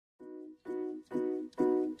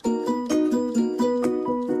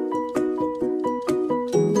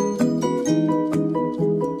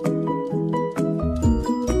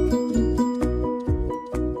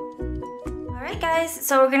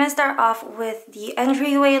So we're gonna start off with the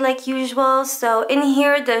entryway like usual. So in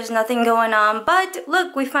here, there's nothing going on, but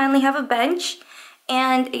look, we finally have a bench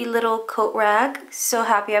and a little coat rack. So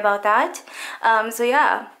happy about that. So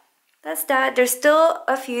yeah, that's that. There's still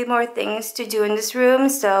a few more things to do in this room,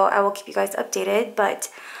 so I will keep you guys updated.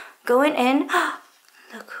 But going in,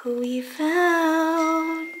 look who we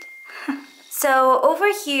found. So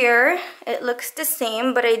over here, it looks the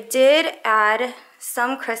same, but I did add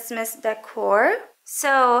some Christmas decor.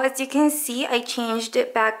 So as you can see, I changed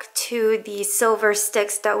it back to the silver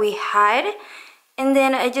sticks that we had. And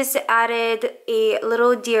then I just added a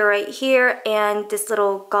little deer right here and this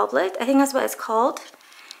little goblet. I think that's what it's called.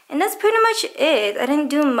 And that's pretty much it. I didn't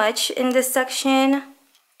do much in this section.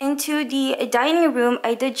 Into the dining room,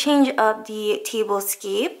 I did change up the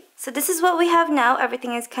tablescape. So this is what we have now.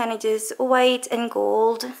 Everything is kind of just white and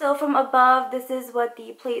gold. So from above, this is what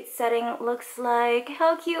the plate setting looks like.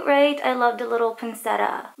 How cute, right? I love the little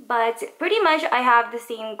poinsettia. But pretty much I have the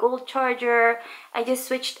same gold charger. I just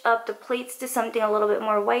switched up the plates to something a little bit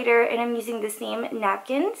more whiter, and I'm using the same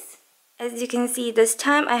napkins. As you can see, this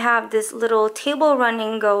time I have this little table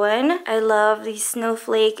running going. I love the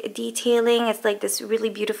snowflake detailing. It's like this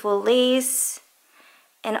really beautiful lace.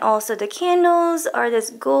 And also the candles are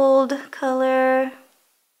this gold color.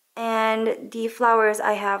 And the flowers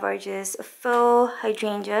I have are just faux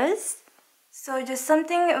hydrangeas. So just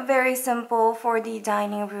something very simple for the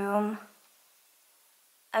dining room.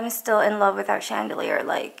 I'm still in love with our chandelier.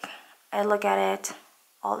 Like, I look at it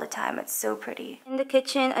all the time. It's so pretty. In the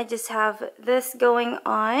kitchen, I just have this going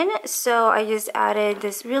on. So I just added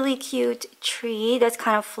this really cute tree that's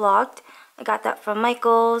kind of flocked. I got that from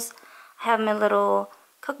Michael's. I have my little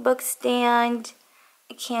cookbook stand,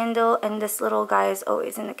 a candle, and this little guy is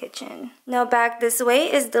always in the kitchen. Now back this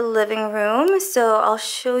way is the living room. So I'll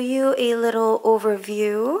show you a little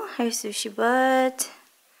overview. Here's sushi butt.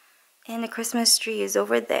 And the Christmas tree is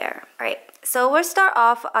over there. Alright, so we'll start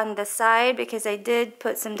off on the side because I did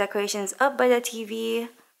put some decorations up by the TV.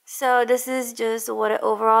 So this is just what it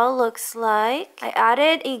overall looks like. I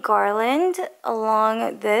added a garland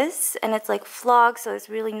along this, and it's like flocked, so it's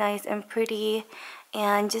really nice and pretty.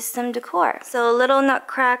 And just some decor. So a little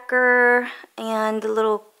nutcracker and the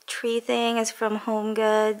little tree thing is from Home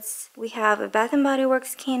Goods. We have a Bath & Body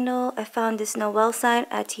Works candle. I found this Noel sign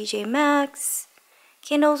at TJ Maxx.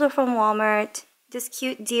 Candles are from Walmart. This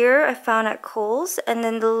cute deer I found at Kohl's. And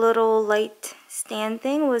then the little light stand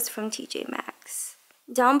thing was from TJ Maxx.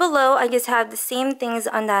 Down below, I just have the same things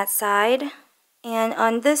on that side. And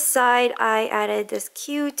on this side, I added this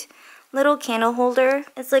cute little candle holder.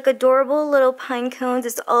 It's like adorable little pine cones.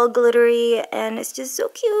 It's all glittery and it's just so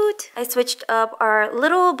cute. I switched up our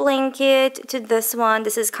little blanket to this one.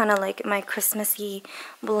 This is kind of like my Christmassy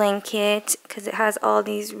blanket because it has all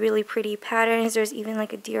these really pretty patterns. There's even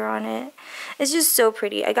like a deer on it. It's just so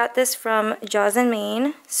pretty. I got this from Jaws and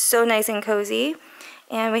Maine. So nice and cozy.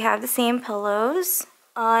 And we have the same pillows.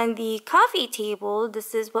 On the coffee table,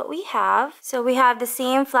 this is what we have. So we have the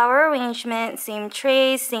same flower arrangement, same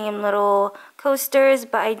trays, same little coasters,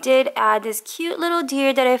 but I did add this cute little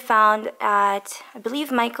deer that I found at, I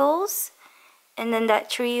believe, Michael's. And then that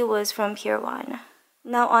tree was from Pier 1.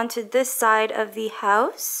 Now onto this side of the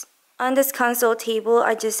house. On this console table,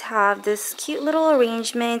 I just have this cute little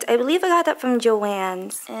arrangement. I believe I got that from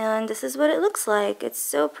Joann's. And this is what it looks like. It's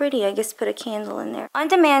so pretty. I just put a candle in there. On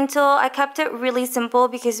the mantle, I kept it really simple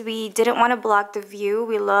because we didn't want to block the view.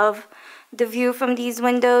 We love the view from these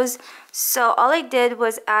windows. So all I did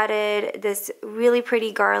was added this really pretty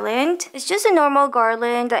garland. It's just a normal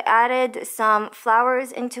garland. I added some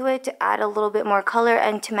flowers into it to add a little bit more color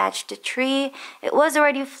and to match the tree. It was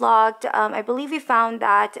already flocked. I believe we found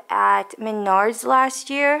that at Menards last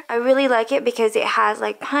year. I really like it because it has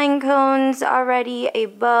like pine cones already, a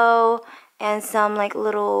bow, and some like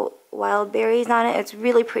little wild berries on it. It's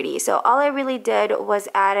really pretty. So all I really did was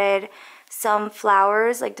added some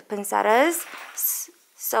flowers like the poinsettias.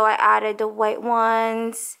 So I added the white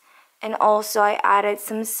ones and also I added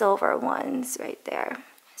some silver ones right there.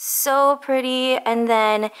 So pretty. And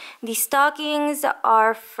then the stockings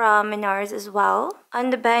are from Menards as well.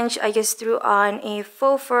 On the bench, I just threw on a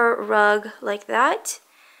faux fur rug like that.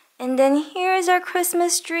 And then here's our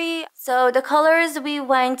Christmas tree. So the colors we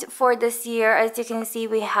went for this year, as you can see,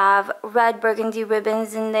 we have red burgundy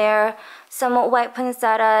ribbons in there, some white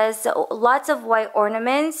poinsettias, lots of white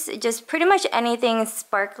ornaments, just pretty much anything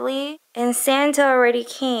sparkly. And Santa already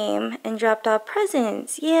came and dropped off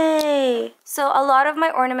presents. Yay! So a lot of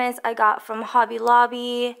my ornaments I got from Hobby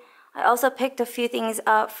Lobby. I also picked a few things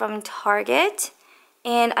up from Target.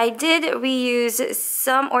 And I did reuse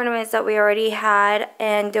some ornaments that we already had,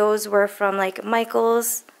 and those were from like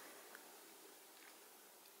Michael's.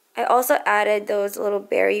 I also added those little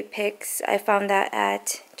berry picks. I found that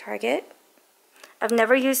at Target. I've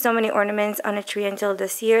never used so many ornaments on a tree until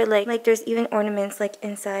this year. Like there's even ornaments like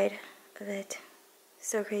inside of it.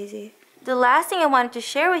 So crazy. The last thing I wanted to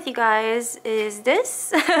share with you guys is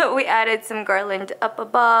this. We added some garland up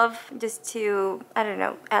above just to, I don't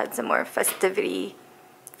know, add some more festivity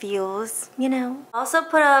feels, you know. Also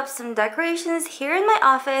put up some decorations here in my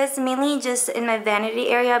office, mainly just in my vanity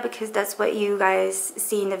area because that's what you guys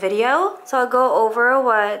see in the video. So I'll go over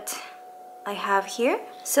what I have here.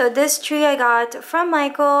 So this tree I got from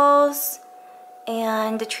Michael's,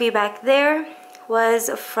 and the tree back there was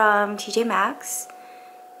from TJ Maxx.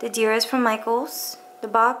 The deer is from Michael's. The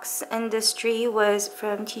box and this tree was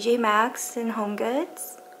from TJ Maxx and Home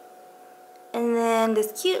Goods. And then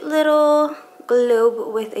this cute little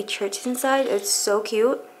globe with a church inside. It's so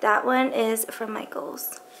cute. That one is from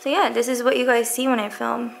Michael's. So yeah, this is what you guys see when I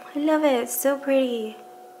film. I love it. It's so pretty.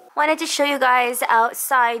 Wanted to show you guys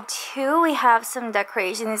outside too. We have some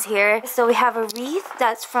decorations here. So we have a wreath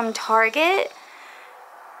that's from Target.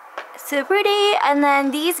 So pretty. And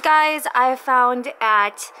then these guys I found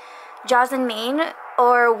at Joslyn, Maine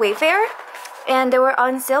or Wayfair, and they were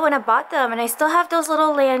on sale when I bought them, and I still have those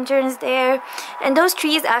little lanterns there, and those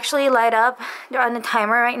trees actually light up. They're on the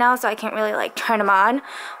timer right now, so I can't really like turn them on,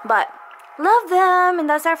 but love them. And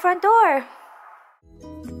that's our front door.